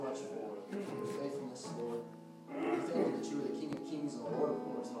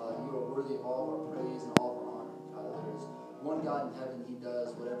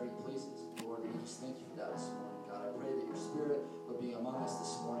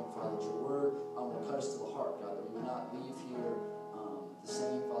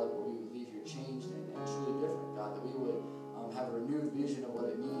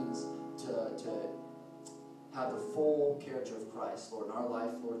Christ, Lord, in our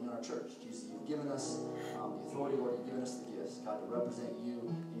life, Lord, in our church. Jesus, you've given us the authority, Lord, you've given us the gifts, God, to represent you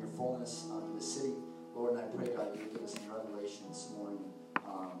in your fullness to the city. Lord, and I pray, God, you would give us some revelation this morning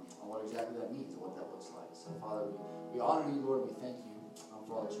on what exactly that means and what that looks like. So, Father, we honor you, Lord, and we thank you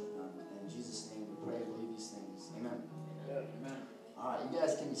for all that you've done. And in Jesus' name, we pray and believe these things. Amen. Amen. All right, you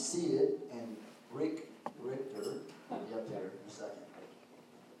guys can be seated, and Richter will be up there in a second.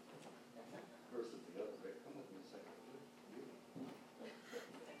 First is the other, Rick. Come with me a second.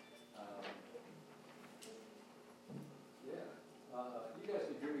 You guys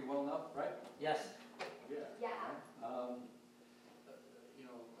can hear me well enough, right? Yes. Yeah.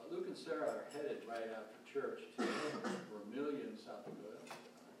 Luke and Sarah are headed right after church to Vermilion, South Dakota.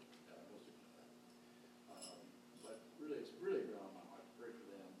 But really, it's really been on my heart to pray for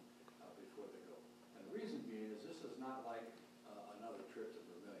them before they go. And the reason being is this is not like another trip to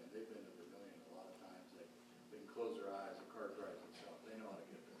Vermilion. They've been to Vermilion a lot of times. They can close their eyes, the car drives itself. They know how to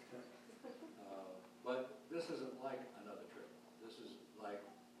get there. But this isn't like another trip. This is like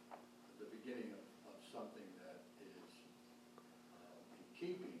the beginning of something that is in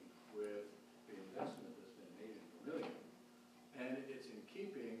keeping with the investment that's been made in Vermilion. And it's in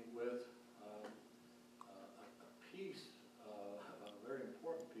keeping with a piece, a very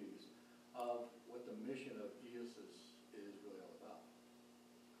important piece of what the mission of EOSIS is really all about.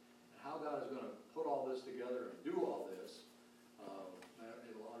 And how God is going to put all this together and do all this,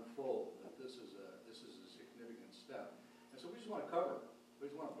 it'll unfold that this is a significant step. And so we just want to cover it.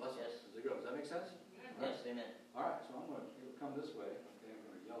 We just want to bless it as it goes. Does that make sense? Yes, amen. All right, so I'm going to come this way. Okay, I'm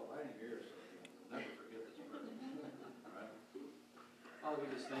going to yell right in your ear so you'll never forget this part. All right. Father, we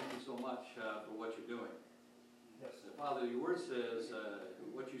just thank you so much for what you're doing. Yes. Father, your word says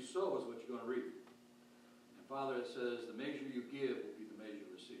what you sow is what you're going to reap. And Father, it says the measure you give will be the measure you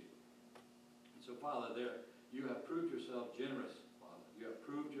receive. And so, Father, there you have proved yourself generous, Father. You have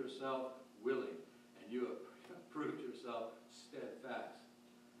proved yourself willing, and you have proved yourself steadfast.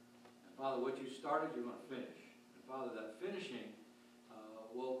 And Father, what you started, you're going to finish. And Father, that finishing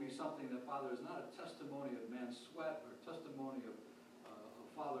will be something that, Father, is not a testimony of man's sweat or a testimony of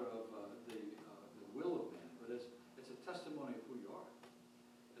Father, of the will of man, but it's a testimony of who you are.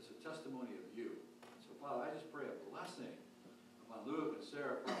 It's a testimony of you. So, Father, I just pray a blessing upon Luke and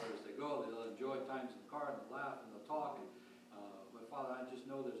Sarah, Father, as they go. They'll enjoy times in the car, and they'll laugh, and they'll talk. But, Father, I just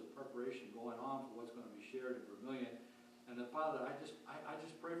know there's a preparation going on for what's going to be shared in Vermilion. And that, Father, I just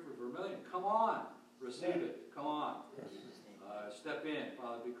pray for Vermilion. Come on, receive it. Come on. Step in,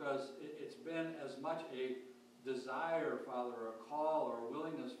 Father, because it's been as much a desire, Father, or a call or a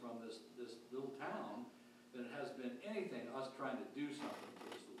willingness from this little town than it has been anything, us trying to do something for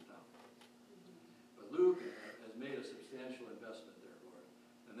this little town. But Luke has made a substantial investment there, Lord.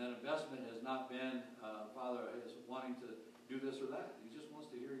 And that investment has not been, Father, his wanting to do this or that. He just wants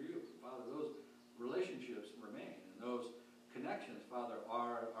to hear you. Father, those relationships remain, and those connections, Father,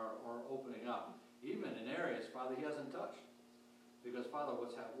 are opening up. Even in areas, Father, he hasn't touched. Because, Father,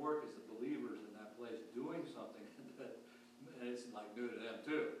 what's at work is the believers in that place doing something that it's like new to them,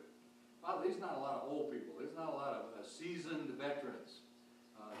 too. Father, these are not a lot of old people. These are not a lot of seasoned veterans.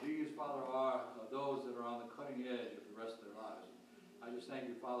 These, Father, are those that are on the cutting edge of the rest of their lives. I just thank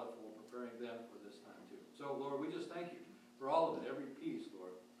you, Father, for preparing them for this time, too. So, Lord, we just thank you for all of it, every piece,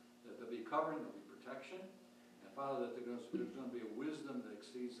 Lord, that there'll be covering, there'll be protection, and, Father, that there's going to be a wisdom that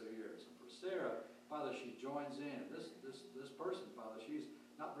exceeds their years. And for Sarah, Father, she joins in. This person, Father, she's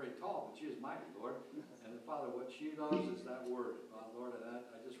not very tall, but she is mighty, Lord. And Father, what she loves is that word, Lord, and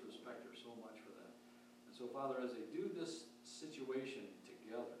I just respect her so much for that. And so, Father, as they do this situation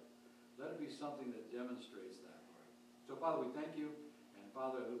together, let it be something that demonstrates that, Lord. So, Father, we thank you, and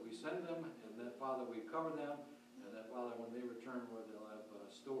Father, that we send them, and that, Father, we cover them, and that, Father, when they return, Lord, they'll have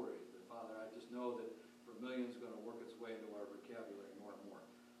stories. That, Father, I just know that Vermilion's going to work its way into our vocabulary more and more.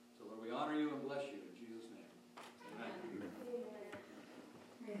 So, Lord, we honor you and bless you in Jesus' name. Amen.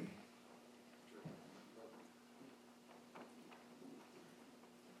 Amen.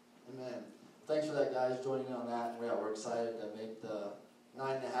 Amen. Thanks for that, guys, joining in on that. Yeah, we're excited to make the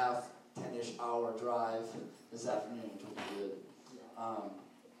 9.5, 10-ish hour drive this afternoon, which will be good.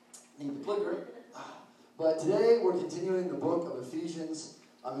 Need the clicker. But today we're continuing the book of Ephesians.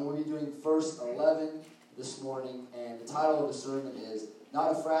 We'll be doing verse 11 this morning, and the title of the sermon is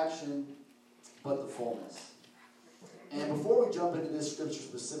Not a Fraction, but the Fullness. And before we jump into this scripture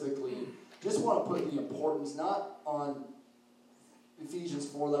specifically, just want to put the importance not on Ephesians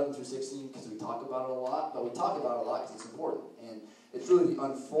 4:11 through 16 because we talk about it a lot, but we talk about it a lot because it's important. And it's really the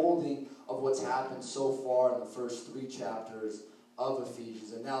unfolding of what's happened so far in the first 3 chapters of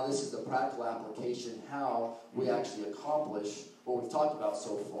Ephesians. And now this is the practical application, how we actually accomplish what we've talked about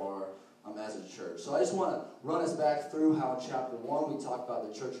so far as a church. So I just want to run us back through how in chapter 1 we talked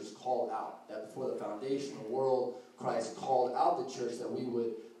about the church is called out. That before the foundation of the world, Christ called out the church that we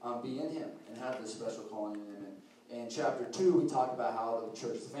would be in him and have this special calling in him. And in chapter 2 we talked about how the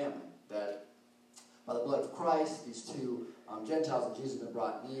church is a family. That by the blood of Christ, these two Gentiles and Jesus have been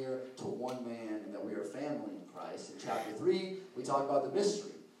brought near to one man, and that we are family in Christ. In chapter 3, we talk about the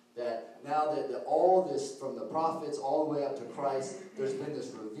mystery. That now that all this, from the prophets all the way up to Christ, there's been this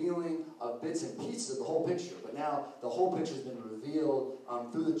revealing of bits and pieces of the whole picture. But now the whole picture has been revealed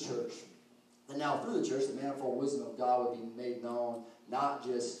through the church. And now through the church, the manifold wisdom of God would be made known, not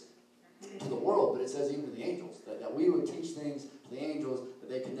just to the world, but it says even to the angels. That we would teach things to the angels that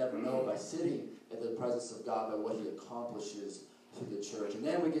they could never know by sitting in the presence of God, by what he accomplishes through the church. And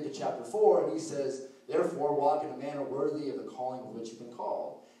then we get to chapter 4, and he says, therefore, walk in a manner worthy of the calling with which you've been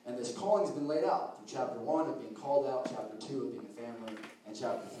called. And this calling has been laid out through chapter 1 of being called out, chapter 2 of being a family, and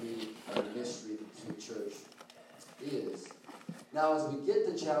chapter 3 of the mystery that the church is. Now, as we get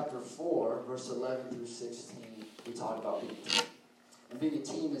to chapter 4, verse 11 through 16, we talk about being a team. And being a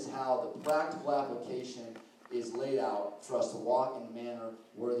team is how the practical application is laid out for us to walk in a manner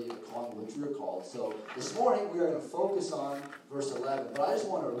worthy of the calling which we are called. So this morning we are going to focus on verse 11, but I just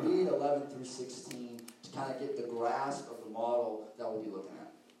want to read 11 through 16 to kind of get the grasp of the model that we'll be looking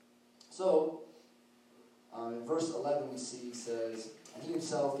at. So in verse 11 we see, he says, and he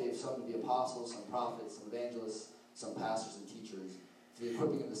himself gave some to be apostles, some prophets, some evangelists, some pastors and teachers, for the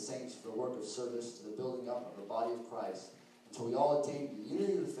equipping of the saints for the work of service, to the building up of the body of Christ, until we all attain to the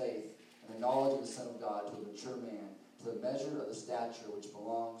unity of the faith and the knowledge of the Son of God, to a mature man, to the measure of the stature which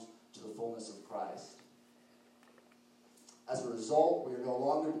belongs to the fullness of Christ. As a result, we are no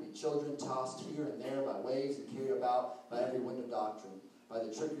longer to be children tossed here and there by waves and carried about by every wind of doctrine, by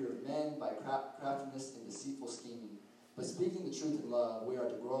the trickery of men, by craftiness and deceitful scheming. But speaking the truth in love, we are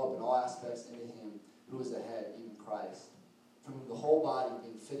to grow up in all aspects into him who is the head, even Christ, from whom the whole body,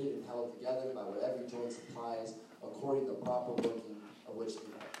 being fitted and held together by what every joint supplies, according to the proper working of which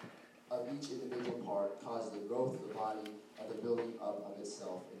of each individual part, causes the growth of the body and the building up of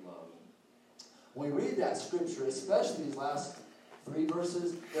itself in love. When we read that scripture, especially these last 3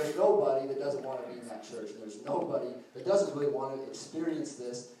 verses, there's nobody that doesn't want to be in that church. There's nobody that doesn't really want to experience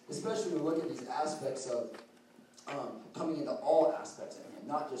this, especially when we look at these aspects of coming into all aspects of him,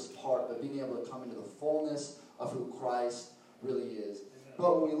 not just part, but being able to come into the fullness of who Christ really is.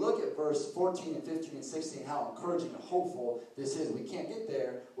 But when we look at verse 14 and 15 and 16, how encouraging and hopeful this is, we can't get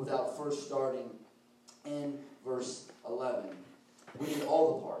there without first starting in verse 11. We need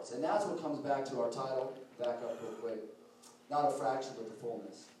all the parts. And that's what comes back to our title. Back up real quick. Not a fraction, but the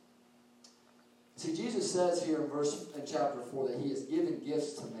fullness. See, Jesus says here in chapter 4 that he has given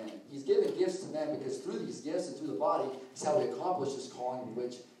gifts to men. He's given gifts to men because through these gifts and through the body is how we accomplish this calling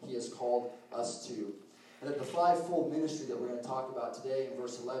which he has called us to. And that the 5-fold ministry that we're going to talk about today in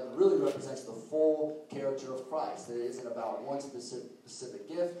verse 11 really represents the full character of Christ. That it isn't about one specific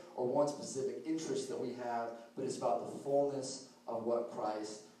gift or one specific interest that we have, but it's about the fullness of what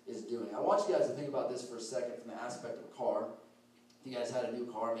Christ is doing. I want you guys to think about this for a second from the aspect of a car. If you guys had a new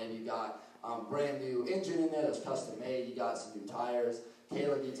car, maybe you got brand new engine in there that's custom made, you got some new tires.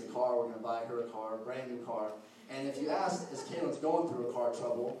 Kayla needs a car, we're going to buy her a car, brand new car. And if you ask, as Kayla's going through a car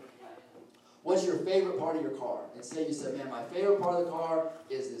trouble, what's your favorite part of your car? And say you said, man, my favorite part of the car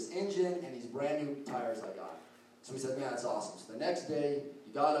is this engine and these brand new tires I got. So we said, man, that's awesome. So the next day,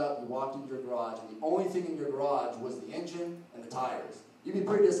 you got up, you walked into your garage, and the only thing in your garage was the engine and the tires. You'd be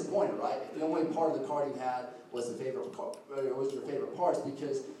pretty disappointed, right? If the only part of the car you had was the favorite car, or was your favorite parts,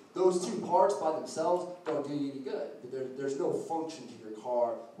 because those 2 parts by themselves don't do you any good. There's no function to your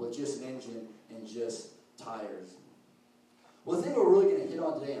car with just an engine and just tires. Well, the thing we're really going to hit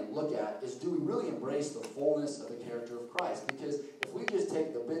on today and look at is, do we really embrace the fullness of the character of Christ? Because if we just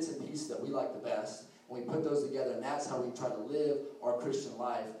take the bits and pieces that we like the best, and we put those together, and that's how we try to live our Christian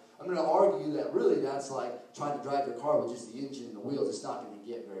life, I'm going to argue that really that's like trying to drive your car with just the engine and the wheels. It's not going to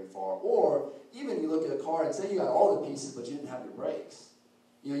get very far. Or even you look at a car and say you got all the pieces, but you didn't have your brakes.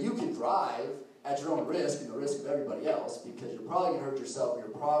 You know, you can drive at your own risk and the risk of everybody else, because you're probably going to hurt yourself, and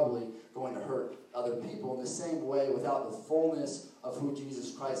you're probably going to hurt other people. In the same way, without the fullness of who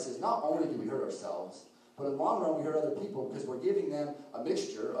Jesus Christ is, not only do we hurt ourselves, but in the long run we hurt other people, because we're giving them a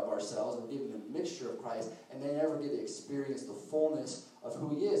mixture of ourselves, we're giving them a mixture of Christ, and they never get to experience the fullness of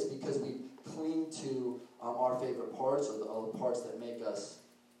who he is, because we cling to our favorite parts, or the parts that make us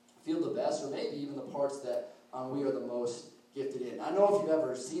feel the best, or maybe even the parts that we are the most gifted in. I don't know if you've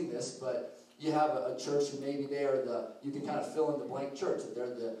ever seen this, but You have a church who maybe they are you can kind of fill in the blank church, that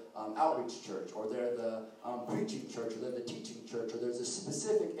they're the outreach church, or they're the preaching church, or they're the teaching church, or there's a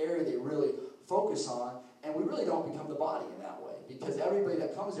specific area they really focus on, and we really don't become the body in that way, because everybody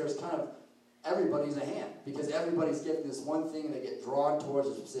that comes there is kind of, everybody's a hand, because everybody's getting this one thing and they get drawn towards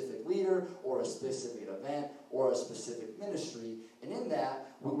a specific leader or a specific event or a specific ministry. And in that,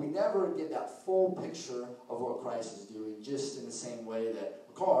 we never get that full picture of what Christ is doing, just in the same way that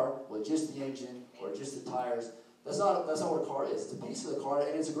a car with just the engine or just the tires, that's not what a car is. It's a piece of the car,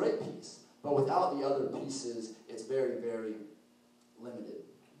 and it's a great piece. But without the other pieces, it's very, very limited.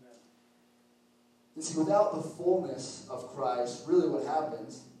 And see, without the fullness of Christ, really what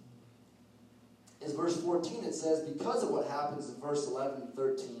happens is verse 14, it says, because of what happens in verse 11 and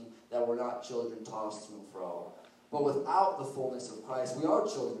 13, that we're not children tossed to and fro. But without the fullness of Christ, we are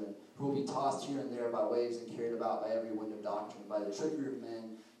children who will be tossed here and there by waves and carried about by every wind of doctrine, by the trickery of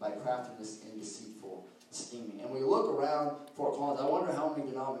men, by craftiness and deceitful scheming. And we look around Fort Collins, I wonder how many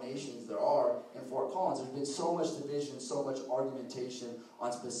denominations there are in Fort Collins. There's been so much division, so much argumentation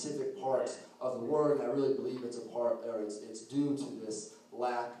on specific parts of the Word, and I really believe it's due to this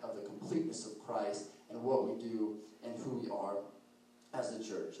lack of the completeness of Christ and what we do and who we are as the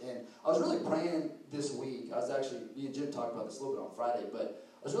church. And I was really praying this week. Me and Jim talked about this a little bit on Friday, but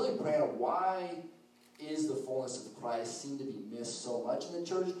I was really praying, why is the fullness of Christ seem to be missed so much in the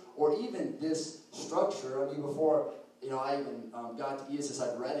church, or even this structure? I mean, before I even got to ESS,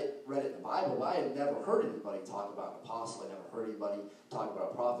 I'd read it in the Bible, but I had never heard anybody talk about an apostle. I never heard anybody talk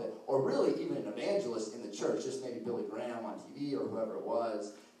about a prophet, or really even an evangelist in the church, just maybe Billy Graham on TV or whoever it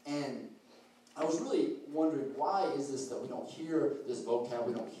was. And I was really wondering, why is this that we don't hear this vocab,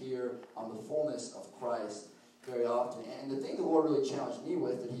 we don't hear the fullness of Christ very often? And the thing the Lord really challenged me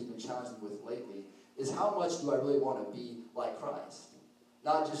with, that he's been challenging me with lately, is how much do I really want to be like Christ?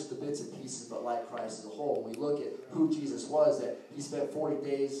 Not just the bits and pieces, but like Christ as a whole. When we look at who Jesus was, that he spent 40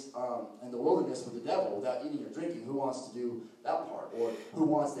 days in the wilderness with the devil without eating or drinking. Who wants to do that part? Or who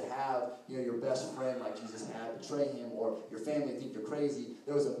wants to have your best friend like Jesus had betray him, or your family think you're crazy?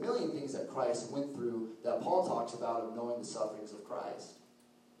 There was a million things that Christ went through that Paul talks about of knowing the sufferings of Christ.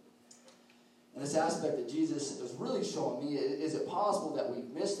 And this aspect that Jesus is really showing me, is it possible that we've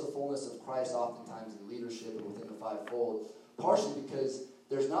missed the fullness of Christ oftentimes in leadership and within the fivefold, partially because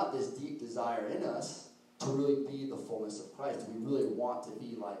there's not this deep desire in us to really be the fullness of Christ. We really want to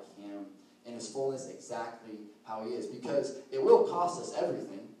be like him in his fullness, exactly how he is. Because it will cost us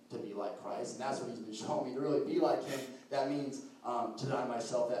everything to be like Christ, and that's what he's been showing me, to really be like him. That means to deny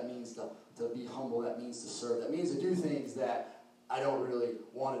myself, that means to be humble, that means to serve, that means to do things that I don't really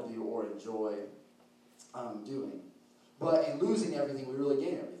want to do or enjoy doing. But in losing everything, we really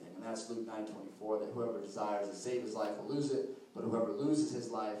gain everything. And that's Luke 9:24, that whoever desires to save his life will lose it, but whoever loses his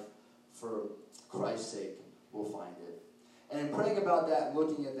life for Christ's sake will find it. And in praying about that and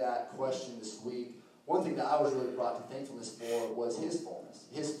looking at that question this week, one thing that I was really brought to thankfulness for was his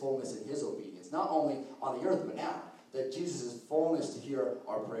fullness and his obedience, not only on the earth, but now. That Jesus' fullness to hear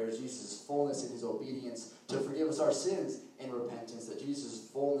our prayers, Jesus' fullness in his obedience to forgive us our sins in repentance, that Jesus'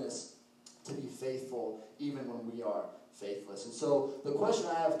 fullness to be faithful even when we are faithless. And so the question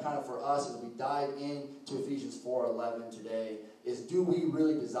I have kind of for us as we dive into Ephesians 4:11 today is, do we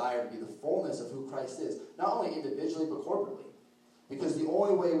really desire to be the fullness of who Christ is? Not only individually, but corporately. Because the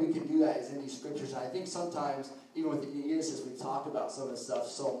only way we can do that is in these scriptures. And I think sometimes, even with the Genesis, we talk about some of this stuff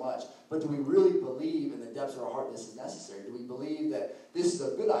so much. But do we really believe in the depths of our heart this is necessary? Do we believe that this is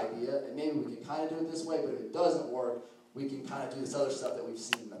a good idea, and maybe we can kind of do it this way, but if it doesn't work, we can kind of do this other stuff that we've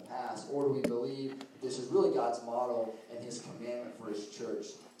seen in the past? Or do we believe this is really God's model and his commandment for his church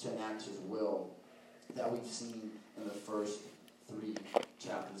to enact his will that we've seen in the first 3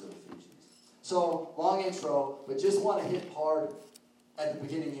 chapters of Ephesians? So, long intro, but just want to hit hard at the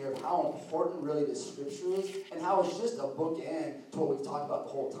beginning here of how important really this scripture is, and how it's just a bookend to what we've talked about the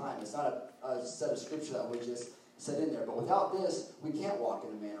whole time. It's not a set of scripture that we just set in there. But without this, we can't walk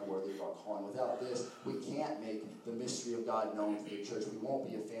in a manner worthy of our calling. Without this, we can't make the mystery of God known to the church. We won't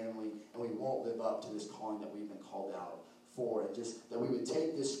be a family, and we won't live up to this calling that we've been called out for. And just that we would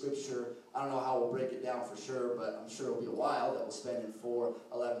take this scripture, I don't know how we'll break it down for sure, but I'm sure it'll be a while that we'll spend in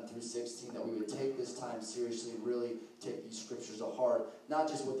 4:11 through 16, that we would take this time seriously and really take these scriptures to heart, not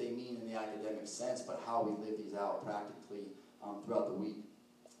just what they mean in the academic sense, but how we live these out practically throughout the week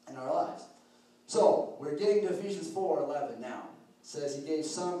in our lives. So, we're getting to Ephesians 4:11 now. It says he gave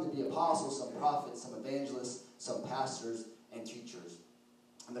some to be apostles, some prophets, some evangelists, some pastors, and teachers.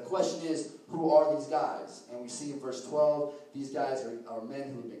 And the question is, who are these guys? And we see in verse 12, these guys are men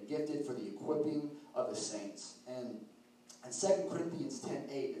who have been gifted for the equipping of the saints. And in 2 Corinthians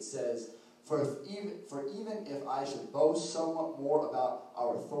 10:8, it says, For even if I should boast somewhat more about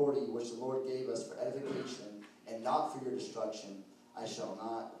our authority, which the Lord gave us for edification and not for your destruction, I shall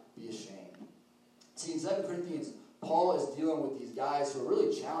not be ashamed. See, in 2 Corinthians, Paul is dealing with these guys who are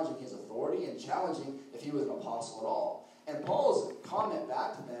really challenging his authority and challenging if he was an apostle at all. And Paul's comment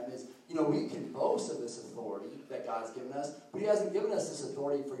back to them is, we can boast of this authority that God's given us, but he hasn't given us this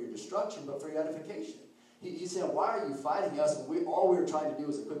authority for your destruction, but for your edification. He said, why are you fighting us when all we're trying to do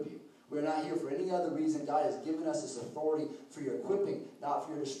is equip you? We're not here for any other reason. God has given us this authority for your equipping, not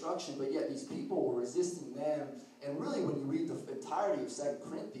for your destruction. But yet these people were resisting them. And really, when you read the entirety of 2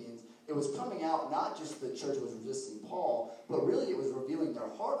 Corinthians, it was coming out not just the church was resisting Paul, but really it was revealing their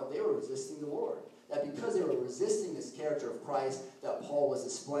heart that they were resisting the Lord. That because they were resisting this character of Christ that Paul was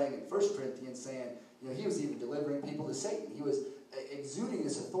displaying in 1 Corinthians, saying, he was even delivering people to Satan. He was exuding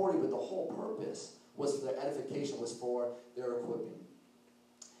this authority, but the whole purpose was for their edification, was for their equipping.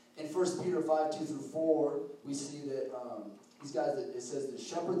 In 1 Peter 5, 2 through 4, we see that these guys, it says, to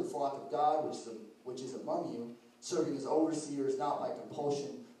shepherd the flock of God, which is among you, serving as overseers, not by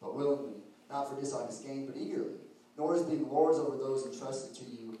compulsion, but willingly, not for dishonest gain, but eagerly, nor as being lords over those entrusted to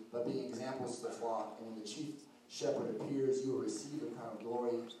you, but being examples to the flock. And when the chief shepherd appears, you will receive a crown of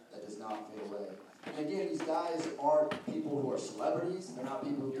glory that does not fade away. And again, these guys aren't people who are celebrities. They're not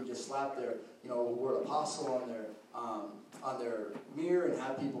people who can just slap their, word apostle on their mirror and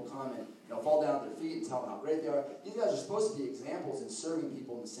have people come and fall down at their feet and tell them how great they are. These guys are supposed to be examples in serving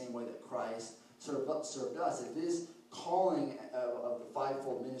people in the same way that Christ served us. If this calling of the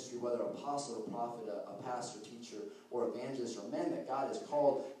fivefold ministry, whether apostle, a prophet, a pastor, teacher, or evangelist, or men that God has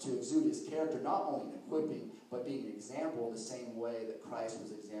called to exude his character, not only in equipping, but being an example in the same way that Christ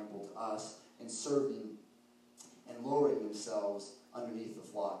was an example to us in serving and lowering themselves underneath the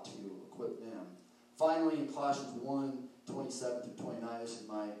flock to equip them. Finally, in Colossians 1, 27 through 29, this is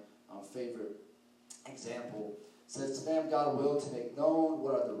my favorite example. It says, to them God willed to make known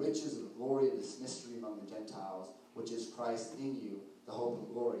what are the riches and the glory of this mystery among the Gentiles, which is Christ in you, the hope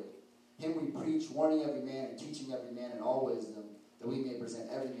of glory. Him we preach, warning every man and teaching every man in all wisdom, that we may present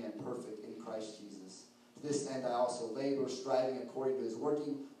every man perfect in Christ Jesus. To this end I also labor, striving according to his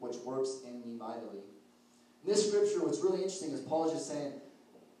working, which works in me mightily. In this scripture, what's really interesting is Paul is just saying,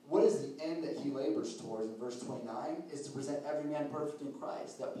 what is the end that he labors towards in verse 29? Is to present every man perfect in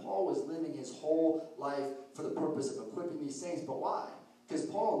Christ. That Paul was living his whole life for the purpose of equipping these saints. But why? Because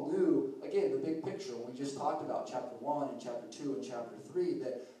Paul knew, again, the big picture, when we just talked about chapter 1 and chapter 2 and chapter 3,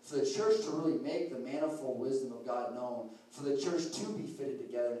 that for the church to really make the manifold wisdom of God known, for the church to be fitted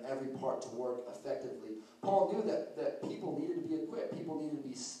together in every part to work effectively, Paul knew that people needed to be equipped. People needed to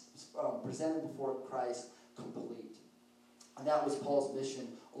be presented before Christ complete. And that was Paul's mission,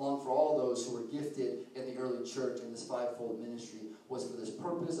 along for all those who were gifted in the early church in this fivefold ministry, was for this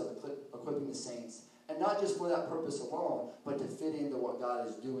purpose of equipping the saints. And not just for that purpose alone, but to fit into what God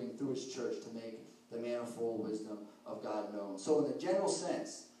is doing through his church to make the manifold wisdom of God known. So in the general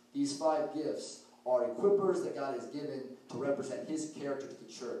sense, these 5 gifts are equippers that God has given to represent his character to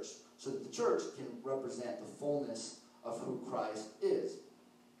the church, so that the church can represent the fullness of who Christ is.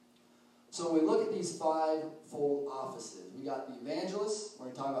 So when we look at these 5-fold offices, we got the evangelists, we're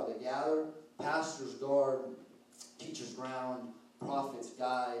going to talk about the gather, pastor's guard, teacher's ground, prophet's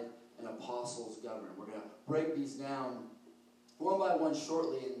guide, and apostles govern. We're going to break these down one by one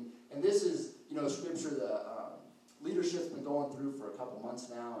shortly, and this is, scripture the leadership's been going through for a couple months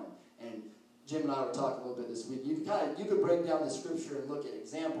now, and Jim and I were talking a little bit this week. You could break down the scripture and look at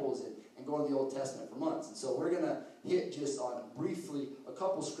examples and go in the Old Testament for months. And so we're going to hit just on briefly a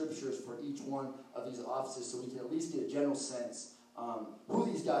couple scriptures for each one of these offices, so we can at least get a general sense who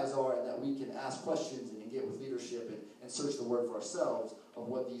these guys are, and that we can ask questions and get with leadership and search the word for ourselves of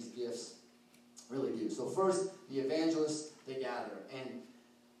what these gifts really do. So first, the evangelists, they gather. And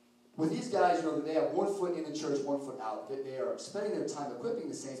with these guys, they have one foot in the church, one foot out. They are spending their time equipping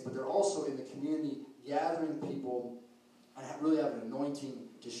the saints, but they're also in the community gathering people and really have an anointing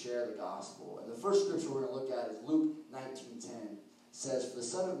to share the gospel. And the first scripture we're going to look at is Luke 19:10. It says, for the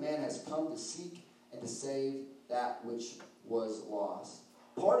Son of Man has come to seek and to save that which was lost.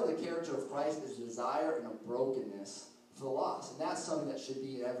 Part of the character of Christ is a desire and a brokenness for the lost. And that's something that should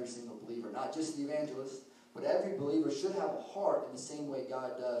be in every single believer, not just the evangelist, but every believer should have a heart in the same way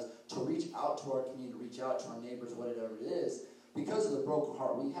God does to reach out to our community, reach out to our neighbors, whatever it is, because of the broken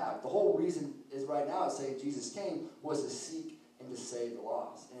heart we have. The whole reason is right now it's saying Jesus came was to seek and to save the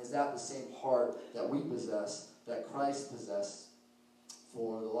lost. And is that the same heart that we possess, that Christ possessed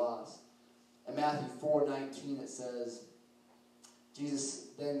for the lost? In Matthew 4:19 it says, Jesus,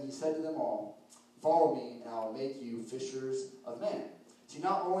 then he said to them all, follow me and I will make you fishers of men. See,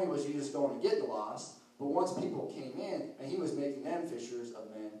 not only was Jesus going to get the lost, but once people came in, and he was making them fishers of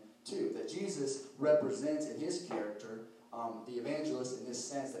men too. That Jesus represents in his character the evangelist in this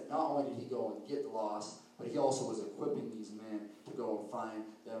sense that not only did he go and get the lost, but he also was equipping these men to go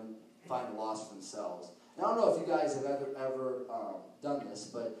and find the lost for themselves. And I don't know if you guys have ever done this,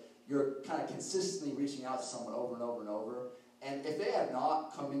 but you're kind of consistently reaching out to someone over and over and over. And if they have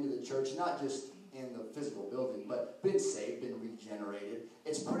not come into the church, not just in the physical building, but been saved, been regenerated,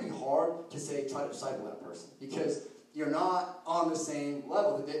 it's pretty hard to say, try to disciple that person. Because you're not on the same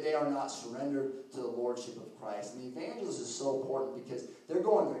level. They are not surrendered to the lordship of Christ. And the evangelist is so important because they're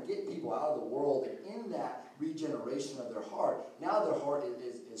going to get people out of the world, and in that regeneration of their heart, now their heart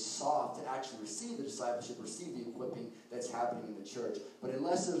is soft to actually receive the discipleship, receive the equipping that's happening in the church. But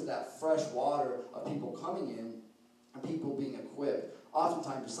unless there's that fresh water of people coming in and people being equipped,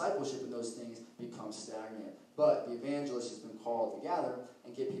 oftentimes discipleship and those things become stagnant. But the evangelist has been called to gather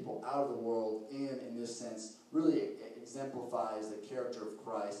and get people out of the world, and in this sense really exemplifies the character of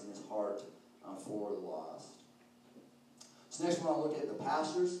Christ and his heart for the lost. So next we want to look at the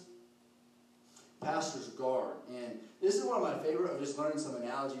pastor's guard. And this is one of my favorite. I'm just learning some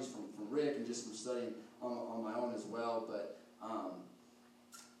analogies from Rick and just from studying on my own as well. But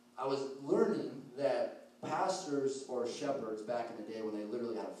I was learning that pastors or shepherds back in the day when they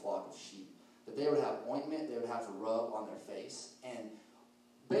literally had a flock of sheep, that they would have ointment they would have to rub on their face. And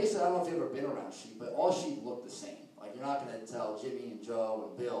basically, I don't know if you've ever been around sheep, but all sheep look the same. Like, you're not going to tell Jimmy and Joe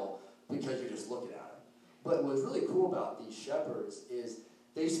and Bill because you're just looking at them. But what's really cool about these shepherds is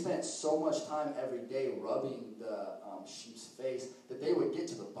they spent so much time every day rubbing the sheep's face that they would get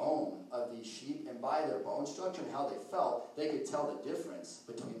to the bone of these sheep, and by their bone structure and how they felt, they could tell the difference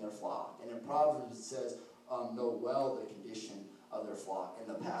between their flock. And in Proverbs it says, know well the condition of their flock. And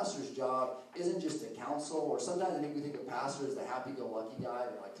the pastor's job isn't just to counsel, or sometimes I think we think of pastor as the happy-go-lucky guy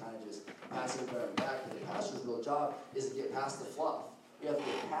that like kind of just pass everybody back, but the pastor's real job is to get past the fluff. You have to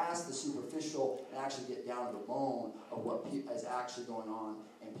get past the superficial and actually get down to the bone of what is actually going on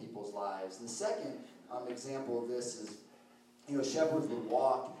in people's lives. And the second example of this is, shepherds would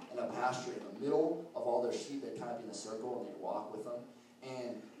walk in a pasture in the middle of all their sheep. They'd kind of be in a circle and they'd walk with them.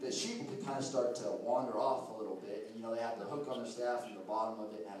 And the sheep could kind of start to wander off a little bit. And, they had the hook on their staff, and the bottom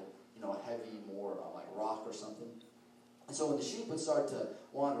of it had, a heavy, more like rock or something. And so when the sheep would start to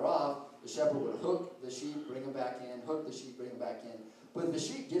wander off, the shepherd would hook the sheep, bring them back in, hook the sheep, bring them back in. But if the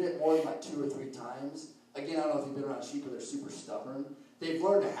sheep did it more than like 2 or 3 times, again, I don't know if you've been around sheep, but they're super stubborn. They've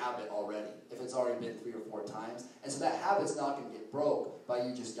learned a habit already, if it's already been 3 or 4 times. And so that habit's not going to get broke by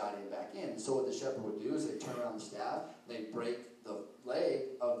you just guiding it back in. So what the shepherd would do is they'd turn around the staff, they'd break the leg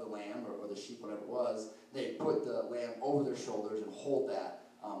of the lamb, or the sheep, whatever it was. They'd put the lamb over their shoulders and hold that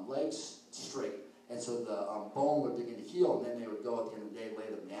leg straight. And so the bone would begin to heal, and then they would go at the end of the day, lay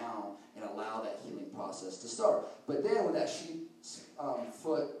them down, and allow that healing process to start. But then when that sheep's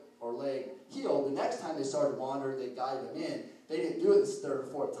foot or leg healed, the next time they started to wander, they guided them in. They didn't do it this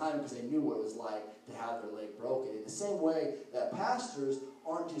 3rd or 4th time because they knew what it was like to have their leg broken. In the same way that pastors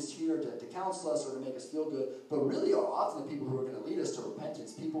aren't just here to counsel us or to make us feel good, but really are often the people who are going to lead us to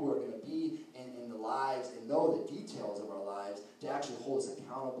repentance, people who are going to be in the lives and know the details of our lives to actually hold us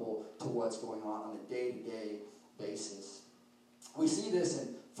accountable to what's going on a day-to-day basis. We see this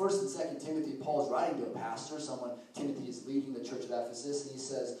in 1 and 2 Timothy. Paul's writing to a pastor, someone Timothy is leading the church of Ephesus, and he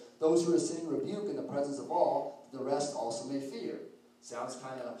says, "Those who are sitting rebuke in the presence of all, the rest also may fear." Sounds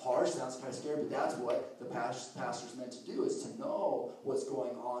kind of harsh, sounds kind of scary, but that's what the pastor's meant to do, is to know what's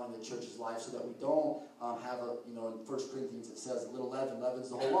going on in the church's life so that we don't have in 1 Corinthians it says, little leaven leavens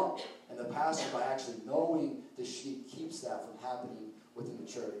the whole lump. And the pastor, by actually knowing the sheep, keeps that from happening within the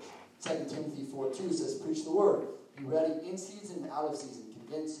church. 2 Timothy 4:2 says, "Preach the word, be ready in season and out of season,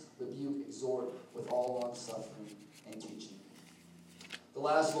 convince, rebuke, exhort with all long-suffering and teaching." The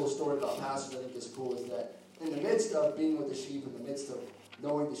last little story about pastors I think is cool is that in the midst of being with the sheep, in the midst of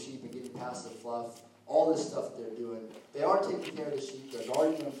knowing the sheep and getting past the fluff, all this stuff that they're doing, they are taking care of the sheep, they're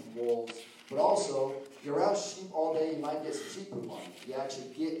guarding them from wolves, but also, you're around sheep all day, you might get some sheep poop on you. You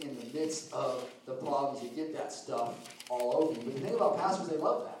actually get in the midst of the problems, you get that stuff all over you. But the thing about pastors, they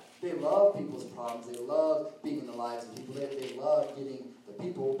love that. They love people's problems, they love being in the lives of people, they love getting the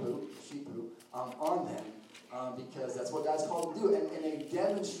people poop, the sheep poop, on them. Because that's what God's called to do. And they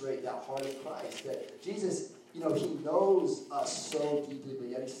demonstrate that heart of Christ. That Jesus, he knows us so deeply, but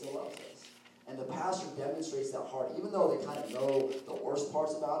yet he still loves us. And the pastor demonstrates that heart, even though they kind of know the worst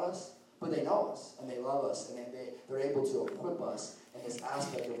parts about us, but they know us, and they love us, and they're able to equip us in this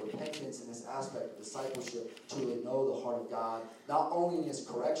aspect of repentance, in this aspect of discipleship, to really know the heart of God, not only in his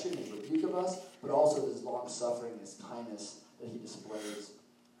correction, his rebuke of us, but also his long-suffering, his kindness that he displays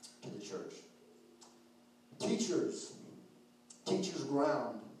to the church. Teachers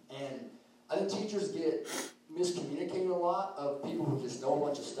ground. And I think teachers get miscommunicated a lot of people who just know a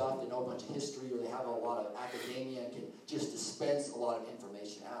bunch of stuff, they know a bunch of history, or they have a lot of academia and can just dispense a lot of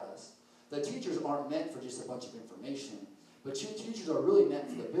information at us. The teachers aren't meant for just a bunch of information, but teachers are really meant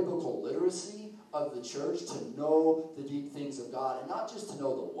for the biblical literacy of the church, to know the deep things of God, and not just to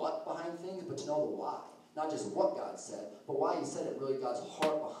know the what behind things, but to know the why. Not just what God said, but why he said it, really God's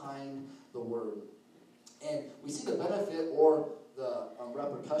heart behind the word. And we see the benefit or the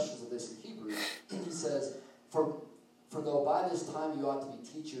repercussions of this in Hebrews. He says, for though by this time you ought to be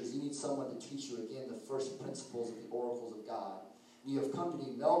teachers, you need someone to teach you again the first principles of the oracles of God. And you have come to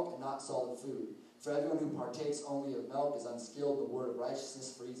need milk and not solid food. For everyone who partakes only of milk is unskilled in the word of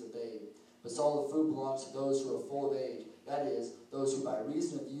righteousness, for he is a babe. But solid food belongs to those who are full of age, that is, those who by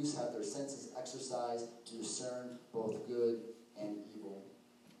reason of use have their senses exercised to discern both good and evil.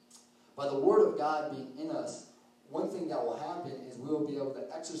 By the word of God being in us, one thing that will happen is we will be able to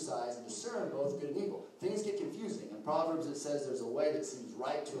exercise and discern both good and evil. Things get confusing. In Proverbs it says there's a way that seems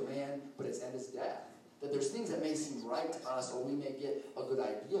right to a man, but its end is death. That there's things that may seem right to us or we may get a good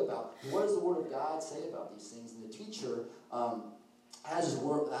idea about. But what does the Word of God say about these things? And the teacher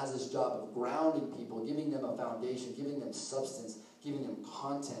has his job of grounding people, giving them a foundation, giving them substance, giving them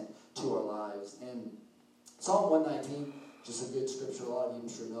content to our lives. And Psalm 119, just a good scripture, a lot of you I'm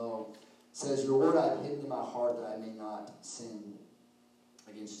sure know, says, your word I have hidden in my heart that I may not sin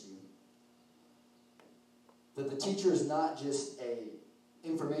against you. That the teacher is not just a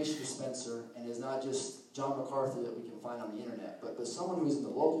information dispenser and is not just John MacArthur that we can find on the internet, but someone who is in the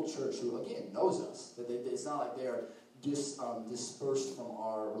local church who, again, knows us. That it's not like they're dispersed from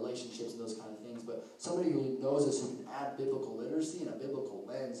our relationships and those kind of things, but somebody who knows us, who can add biblical literacy and a biblical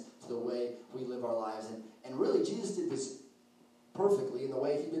lens to the way we live our lives. And really, Jesus did this perfectly in the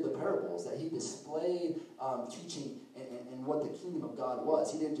way he did the parables, that he displayed teaching and what the kingdom of God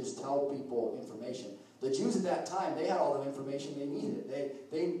was. He didn't just tell people information. The Jews at that time, they had all the information they needed.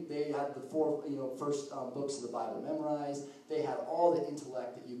 They had the first books of the Bible memorized. They had all the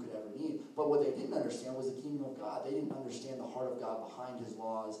intellect that you could ever need. But what they didn't understand was the kingdom of God. They didn't understand the heart of God behind his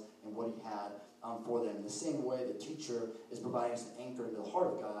laws and what he had for them. In the same way, the teacher is providing us an anchor into the heart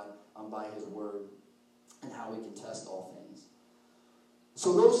of God by his word and how we can test all things.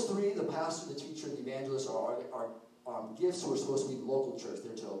 So those three, the pastor, the teacher, and the evangelist, are gifts who are supposed to be local church.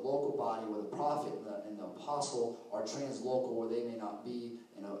 They're to a local body where the prophet and the apostle are translocal, where they may not be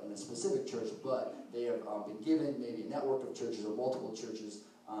in a specific church, but they have been given maybe a network of churches or multiple churches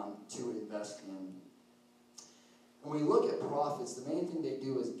to invest in. When we look at prophets, the main thing they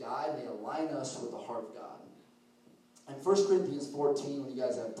do is guide, they align us with the heart of God. In 1 Corinthians 14, when you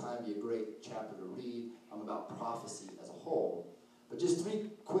guys have time, it'd be a great chapter to read about prophecy as a whole. But just three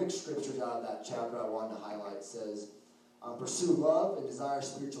quick scriptures out of that chapter I wanted to highlight. It says, pursue love and desire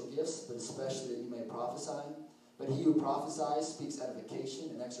spiritual gifts, but especially that you may prophesy. But he who prophesies speaks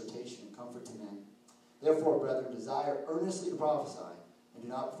edification and exhortation and comfort to men. Therefore, brethren, desire earnestly to prophesy, and do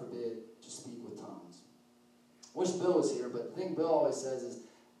not forbid to speak with tongues. I wish Bill was here, but the thing Bill always says is,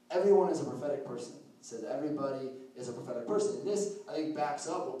 everyone is a prophetic person. He says everybody is a prophetic person. And this, I think, backs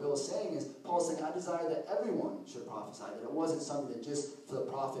up what Bill is saying is, Paul's saying, I desire that everyone should prophesy, that it wasn't something that just for the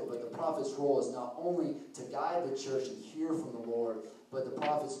prophet, but the prophet's role is not only to guide the church and hear from the Lord, but the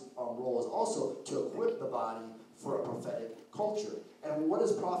prophet's role is also to equip the body for a prophetic culture. And what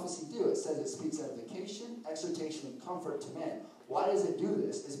does prophecy do? It says it speaks edification, exhortation, and comfort to men. Why does it do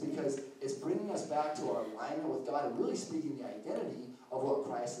this? It's because it's bringing us back to our alignment with God and really speaking the identity of what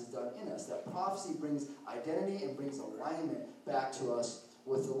Christ has done in us. That prophecy brings identity and brings alignment back to us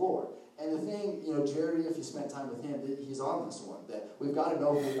with the Lord. And the thing, Jerry, if you spent time with him, he's on this one, that we've got to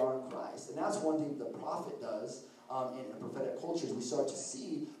know who we are in Christ. And that's one thing the prophet does in a prophetic culture, is we start to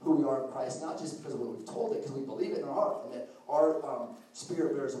see who we are in Christ, not just because of what we've told it, because we believe it in our heart, and that our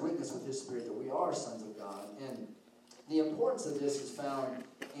spirit bears witness with his spirit that we are sons of God. And the importance of this is found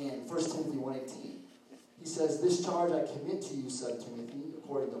in 1 Timothy 1:18. He says, this charge I commit to you, son Timothy,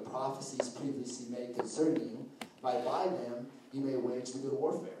 according to prophecies previously made concerning you, by them you may wage the good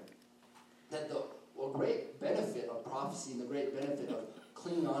warfare. That the great benefit of prophecy and the great benefit of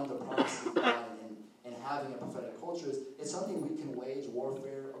clinging on to the promises of God and having a prophetic culture is it's something we can wage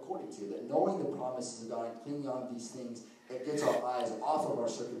warfare according to. That knowing the promises of God and clinging on to these things, it gets our eyes off of our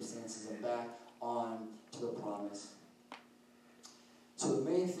circumstances and back on to the promise. So the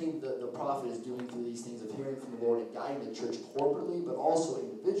main thing that the prophet is doing through these things of hearing from the Lord and guiding the church corporately, but also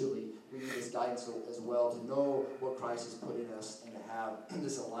individually, we need this guidance as well to know what Christ has put in us and to have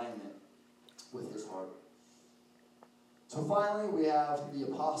this alignment with his heart. So finally, we have the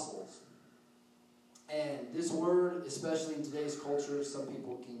apostles. And this word, especially in today's culture, some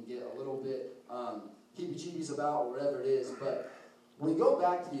people can get a little bit heebie-jeebies about, or whatever it is. But when we go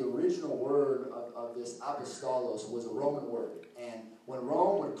back to the original word of this apostolos, was a Roman word. And when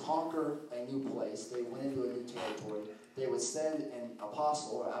Rome would conquer a new place, they went into a new territory, they would send an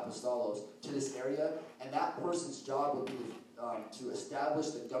apostle, or apostolos, to this area. And that person's job would be to establish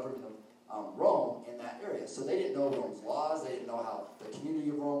the government of Rome in that area. So they didn't know Rome's laws, they didn't know how the community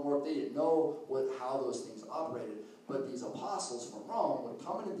of Rome worked, they didn't know how those things operated. But these apostles from Rome would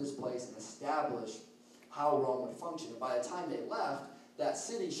come into this place and establish how Rome would function. And by the time they left, that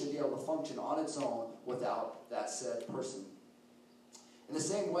city should be able to function on its own without that said person. In the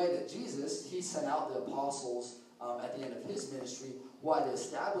same way that Jesus, he sent out the apostles at the end of his ministry, why to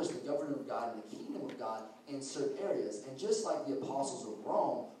establish the government of God and the kingdom of God in certain areas. And just like the apostles of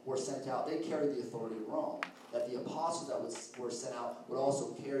Rome were sent out, they carried the authority of Rome. That the apostles that were sent out would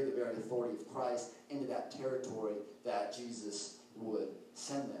also carry the very authority of Christ into that territory that Jesus would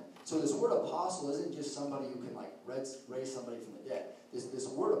send them. So this word apostle isn't just somebody who can raise somebody from the dead. This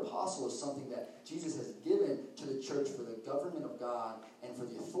word apostle is something that Jesus has given to the church for the government of God and for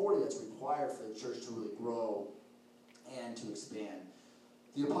the authority that's required for the church to really grow and to expand.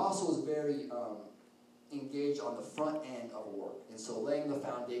 The apostle is very engaged on the front end of work. And so laying the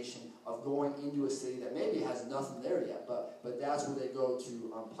foundation of going into a city that maybe has nothing there yet, but that's where they go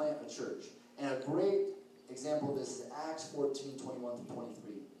to plant a church. And a great example of this is Acts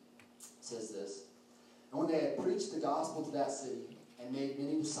 14:21-23. It says this: "And when they had preached the gospel to that city and made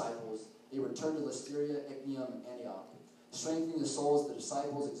many disciples, they returned to Lystra, Iconium, and Antioch, strengthening the souls of the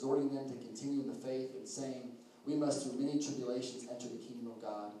disciples, exhorting them to continue in the faith, and saying, 'We must through many tribulations enter the kingdom of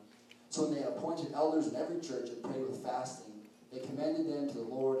God.' So when they had appointed elders in every church and prayed with fasting, they commended them to the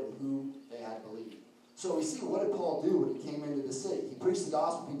Lord in whom they had believed." So we see, what did Paul do when he came into the city? He preached the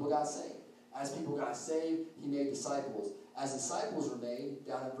gospel, people got saved. As people got saved, he made disciples. As disciples were made,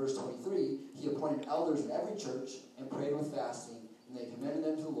 down in verse 23, he appointed elders in every church and prayed with fasting, and they commended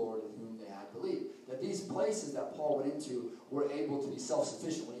them to the Lord in whom they had believed. That these places that Paul went into were able to be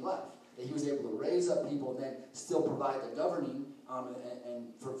self-sufficient when he left. That he was able to raise up people and then still provide the governing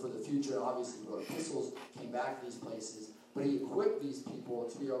and for the future. And obviously, the epistles came back to these places. But he equipped these people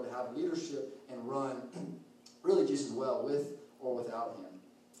to be able to have leadership and run really just as well with or without him.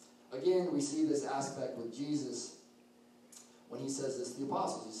 Again, we see this aspect with Jesus when he says this to the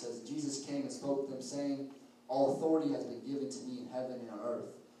apostles. He says, "Jesus came and spoke to them, saying, 'All authority has been given to me in heaven and on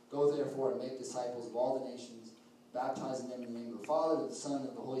earth. Go therefore and make disciples of all the nations, baptizing them in the name of the Father, of the Son, and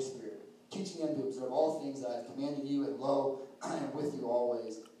of the Holy Spirit, teaching them to observe all things that I have commanded you, and lo, I am with you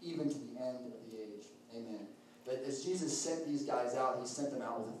always, even to the end of the age.'" Amen. That as Jesus sent these guys out, he sent them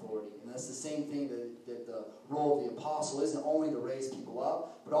out with authority. And that's the same thing that the role of the apostle isn't only to raise people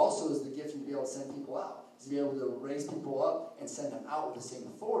up, but also is the gift to be able to send people out. To be able to raise people up and send them out with the same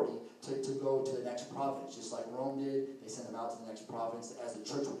authority to go to the next province. Just like Rome did, they sent them out to the next province. As the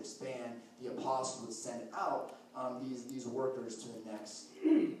church would expand, the apostles would send out these workers to the next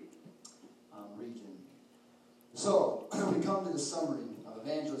region. So, we come to the summary of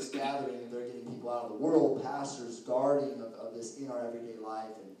evangelists gathering, and they're getting people out of the world, pastors guarding of this in our everyday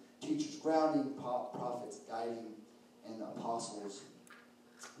life, and teachers grounding, prophets guiding, and apostles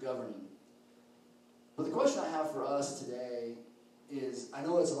governing. But the question I have for us today is, I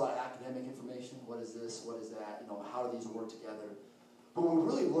know it's a lot of academic information. What is this? What is that? How do these work together? But when we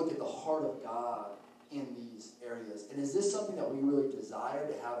really look at the heart of God in these areas, and is this something that we really desire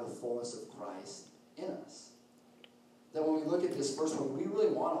to have the fullness of Christ in us? That when we look at this first one, we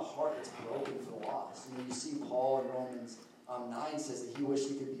really want a heart that's broken for the lost. You see Paul in Romans 9 says that he wished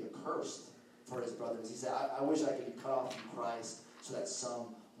he could be accursed for his brothers. He said, I wish I could be cut off from Christ so that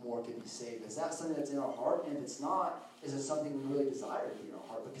some more could be saved. Is that something that's in our heart? And if it's not, is it something we really desire to be in our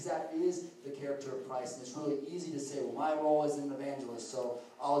heart? Because that is the character of Christ. And it's really easy to say, well, my role is an evangelist, so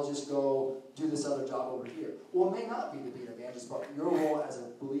I'll just go do this other job over here. Well, it may not be to be an evangelist, but your role as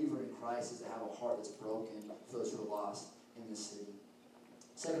a believer in Christ is to have a heart that's broken for those who are lost in this city.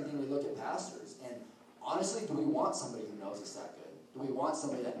 Second thing, we look at pastors. And honestly, do we want somebody who knows us that good? Do we want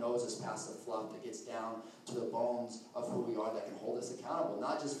somebody that knows us past the fluff, that gets down to the bones of who we are, that can hold us accountable?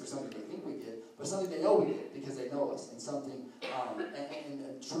 Not just for something they think we did, but something they know we did because they know us, and something,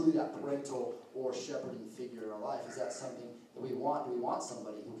 and truly that parental or shepherding figure in our life. Is that something that we want? Do we want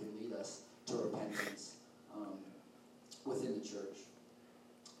somebody who can lead us to repentance within the church?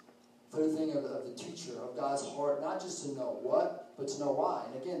 Third thing of the teacher, of God's heart, not just to know what, but to know why.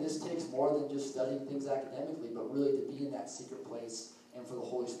 And again, this takes more than just studying things academically, but really to be in that secret place and for the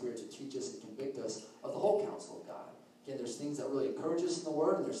Holy Spirit to teach us and convict us of the whole counsel of God. Again, there's things that really encourage us in the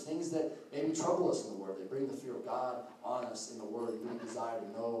Word, and there's things that maybe trouble us in the Word. They bring the fear of God on us in the Word, and we desire to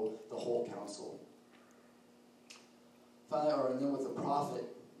know the whole counsel. Finally, and then with the prophet,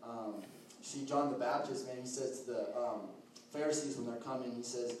 see John the Baptist, man, he says to the Pharisees when they're coming, he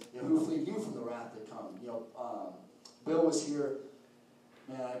says, who freed you from the wrath to come? Bill was here,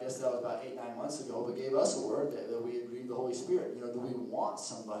 man, I guess that was about 8-9 months ago, but gave us a word that we agreed with the Holy Spirit. Do we want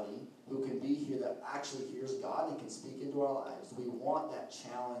somebody who can be here that actually hears God and can speak into our lives? Do we want that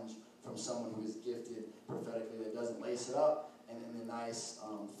challenge from someone who is gifted prophetically, that doesn't lace it up and in a nice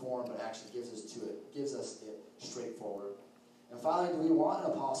form, but actually gives us it straightforward? And finally, do we want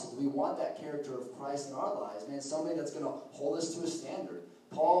an apostle? Do we want that character of Christ in our lives? Man, somebody that's going to hold us to a standard.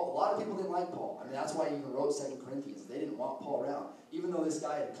 Paul, a lot of people didn't like Paul. That's why he even wrote 2 Corinthians. They didn't want Paul around. Even though this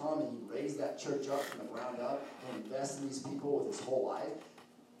guy had come and he raised that church up from the ground up and invested in these people with his whole life,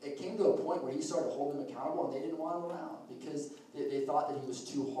 it came to a point where he started holding them accountable, and they didn't want him around because they thought that he was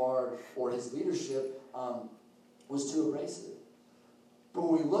too hard or his leadership was too abrasive. But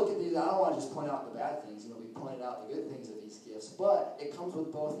when we look at these, I don't want to just point out the bad things. We pointed out the good things of these gifts, but it comes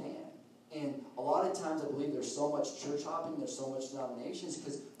with both hands. And a lot of times I believe there's so much church hopping, there's so much denominations,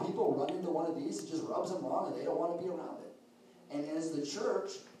 because people run into one of these, it just rubs them wrong, and they don't want to be around it. And as the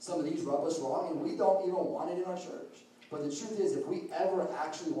church, some of these rub us wrong, and we don't even want it in our church. But the truth is, if we ever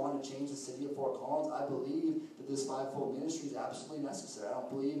actually want to change the city of Fort Collins, I believe that this fivefold ministry is absolutely necessary. I don't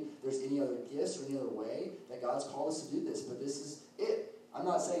believe there's any other gifts or any other way that God's called us to do this, but this is it. I'm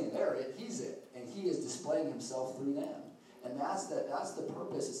not saying they're it, he's it. And he is displaying himself through them. And that's the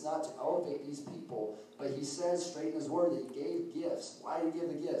purpose. It's not to elevate these people, but he says straight in his word that he gave gifts. Why did he give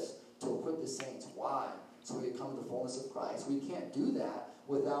the gifts? To equip the saints. Why? So we come to the fullness of Christ. We can't do that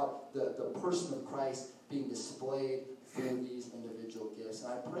without the person of Christ being displayed through these individual gifts.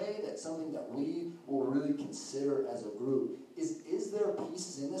 And I pray that something that we will really consider as a group is there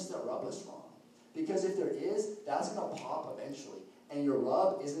pieces in this that rub us wrong? Because if there is, that's going to pop eventually. And your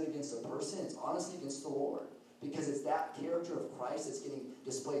rub isn't against a person, it's honestly against the Lord. Because it's that character of Christ that's getting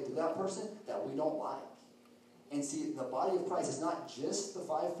displayed through that person that we don't like. And see, the body of Christ is not just the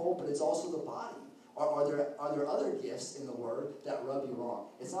fivefold, but it's also the body. Are there other gifts in the Word that rub you wrong?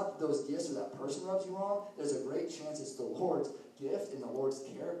 It's not that those gifts or that person rubs you wrong. There's a great chance it's the Lord's gift and the Lord's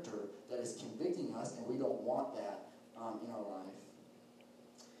character that is convicting us, and we don't want that in our life.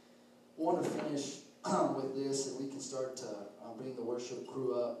 I want to finish with this, and we can start to bring the worship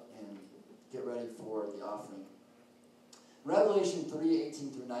crew up and get ready for the offering. Revelation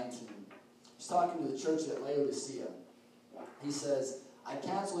 3:18 through 19. He's talking to the church at Laodicea. He says, I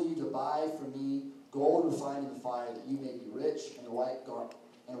counsel you to buy from me gold refined in the fire, that you may be rich, and white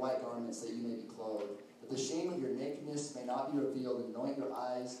garments, that you may be clothed, that the shame of your nakedness may not be revealed, and anoint your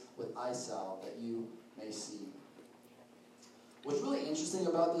eyes with eye salve, that you may see. What's really interesting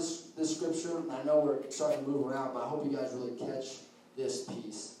about this scripture, and I know we're starting to move around, but I hope you guys really catch this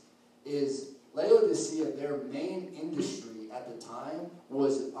piece, is Laodicea, their main industry at the time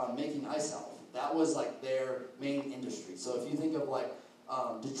was making eye salve. That was like their main industry. So if you think of like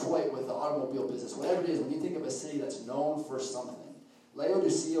Detroit with the automobile business, whatever it is, when you think of a city that's known for something,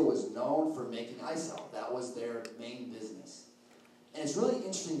 Laodicea was known for making eye salve. That was their main business. And it's really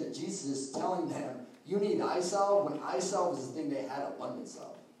interesting that Jesus is telling them, you need eye salve, when eye salve is the thing they had abundance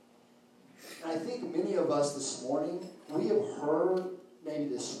of. And I think many of us this morning, we have heard maybe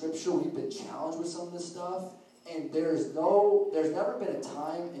the scripture, we've been challenged with some of this stuff, and there's never been a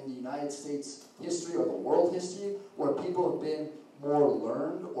time in the United States history or the world history where people have been more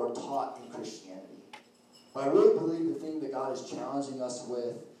learned or taught in Christianity. But I really believe the thing that God is challenging us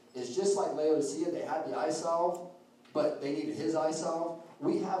with is just like Laodicea, they had the eye salve, but they needed his eye salve.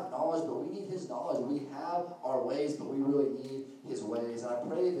 We have knowledge, but we need his knowledge. We have our ways, but we really need his ways. And I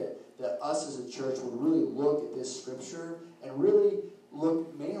pray that us as a church would really look at this scripture and really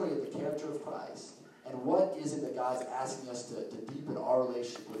look mainly at the character of Christ. And what is it that God's asking us to deepen our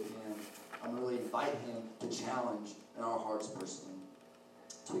relationship with him and really invite him to challenge in our hearts personally.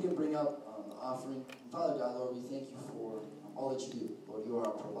 So we can bring up the offering. Father God, Lord, we thank you for all that you do. Lord, you are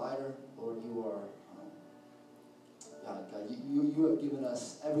our provider. Lord, you are God, you have given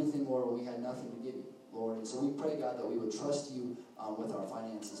us everything, Lord, when we had nothing to give you, Lord. And so we pray, God, that we would trust you with our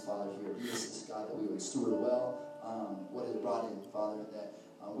finances, Father, here. Be this, God, that we would steward well what is brought in, Father, that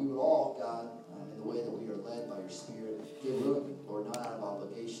we would all, God, in the way that we are led by your Spirit, give willingly, Lord, not out of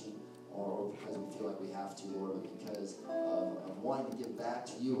obligation or because we feel like we have to, Lord, but because of wanting to give back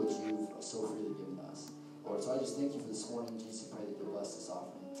to you what you've so freely given us. Lord, so I just thank you for this morning. Jesus, pray that you'll bless this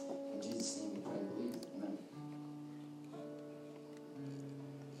offering. In Jesus' name we pray and believe. Amen.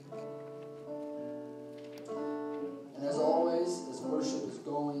 And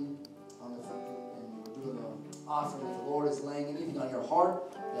the Lord is laying anything on your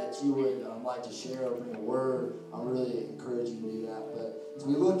heart that you would like to share or bring a word, I really encourage you to do that. But as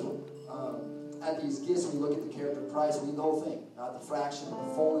we look at these gifts, we look at the character of Christ, we need the whole thing, not the fraction, but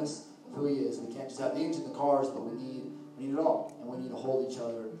the fullness of who he is. We can't just have the engine, the cars, but we need it all, and we need to hold each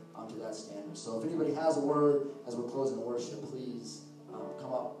other to that standard. So if anybody has a word as we're closing the worship, please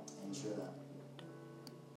come up and share that.